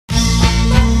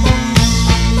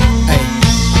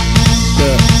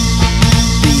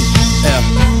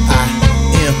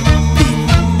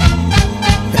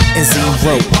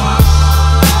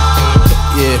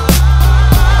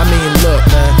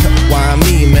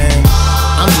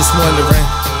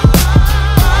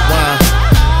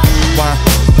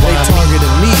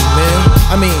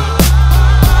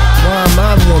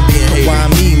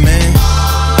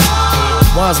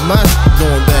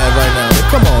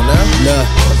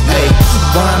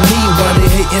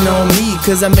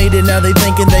cause I made it, now they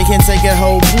thinking they can take it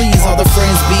whole. Please, all the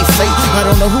friends be fake. I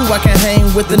don't know who I can hang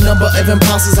with. The number of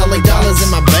imposters, I lay dollars in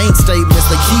my bank statements.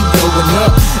 They keep going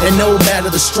up, and no matter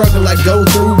the struggle I go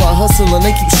through while hustling,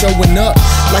 they keep showing up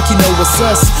like you know what's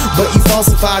us, but you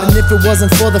falsified. And if it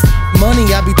wasn't for the money,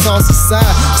 I'd be tossed aside.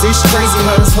 See, it's crazy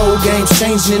how this whole game's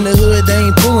changing. In the hood, they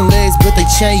ain't pulling legs, but they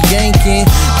chain yanking,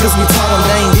 cause we taught them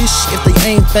they ain't this shit if they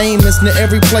ain't famous. And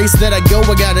every place that I go,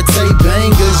 I gotta take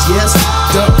bangers. Yes,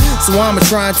 duh. So I'ma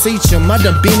try and teach them. I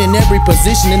done been in every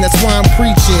position, and that's why I'm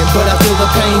preaching. But I feel the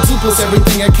pain too, plus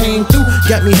everything I came through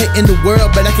got me hating the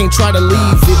world, but I can't try to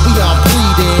leave it. We all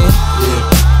bleeding. Yeah.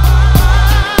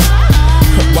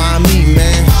 Why me,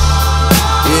 man?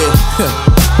 Yeah.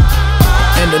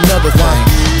 And another thing,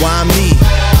 why me?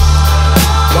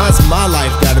 Why's my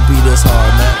life gotta be this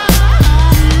hard, man?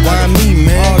 Why me,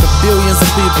 man? All the billions of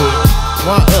people.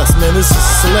 Why us, man? This is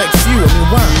a select few. I mean,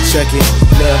 why? Check it.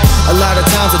 A lot of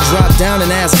times I drop down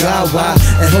and ask God why,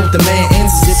 and hope the man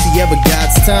answers if he ever got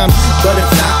time. But if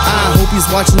not, I hope he's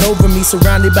watching over me,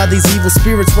 surrounded by these evil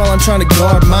spirits while I'm trying to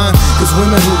guard mine. Cause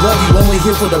women who love you only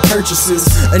here for the purchases,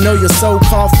 and know your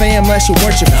so-called fam last you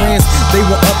weren't your friends. They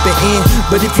were up and in,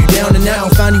 but if you down and out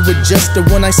and find you with just the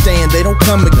one night stand, they don't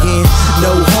come again.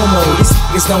 No homo, these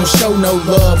niggas don't show no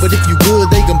love, but if you good,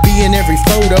 they gon' be in every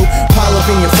photo. Pile up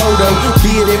in your photo, be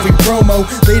it every promo.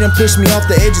 They done pushed me off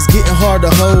the edge, it's getting hard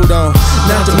to hold on.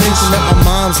 Not to mention that my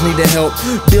moms needin' help.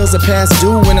 Bills are past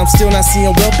due and I'm still not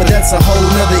seeing well, but that's a whole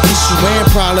nother issue and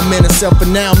problem in itself. But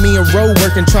now me and Ro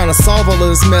working, trying to solve all of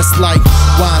this mess. Like,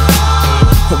 why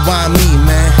me,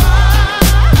 man?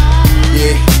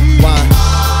 Yeah, why?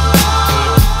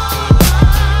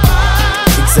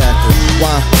 Exactly,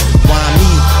 why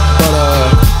me? But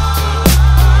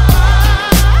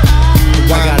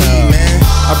why me, man?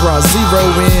 I brought Zero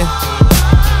in.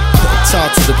 Talk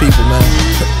to the people, man.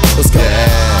 Let's go.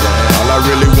 Yeah. All I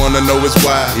really wanna know is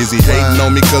why. Is he hating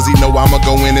on me cause he know I'ma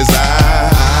go in his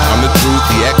eye? I'm the truth,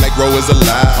 he act like Ro is a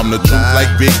lie. I'm the truth like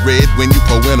Big Red when you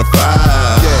pour in a fire.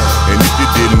 And if you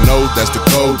didn't know, that's the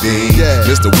codeine.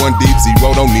 Mr. One Deep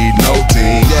Zero don't need no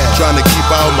team. Trying to keep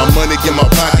all my money in my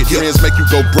pocket. Friends make you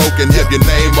go broke and have your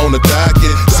name on the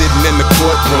docket. Sitting in the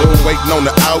courtroom waiting on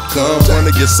the outcome. One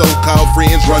of your so-called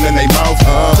friends running their mouth,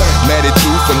 mad at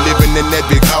you for living in that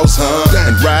big house,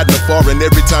 and riding the foreign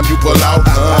every time you pull out,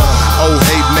 Oh,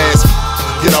 hating ass,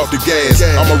 get off the gas.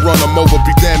 I'ma run them over,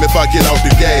 be damned if I get off the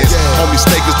gas. Homie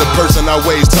Snake is the person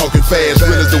always talking fast.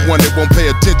 Real is the one that won't pay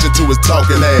attention to his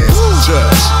talking ass.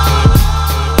 Judge.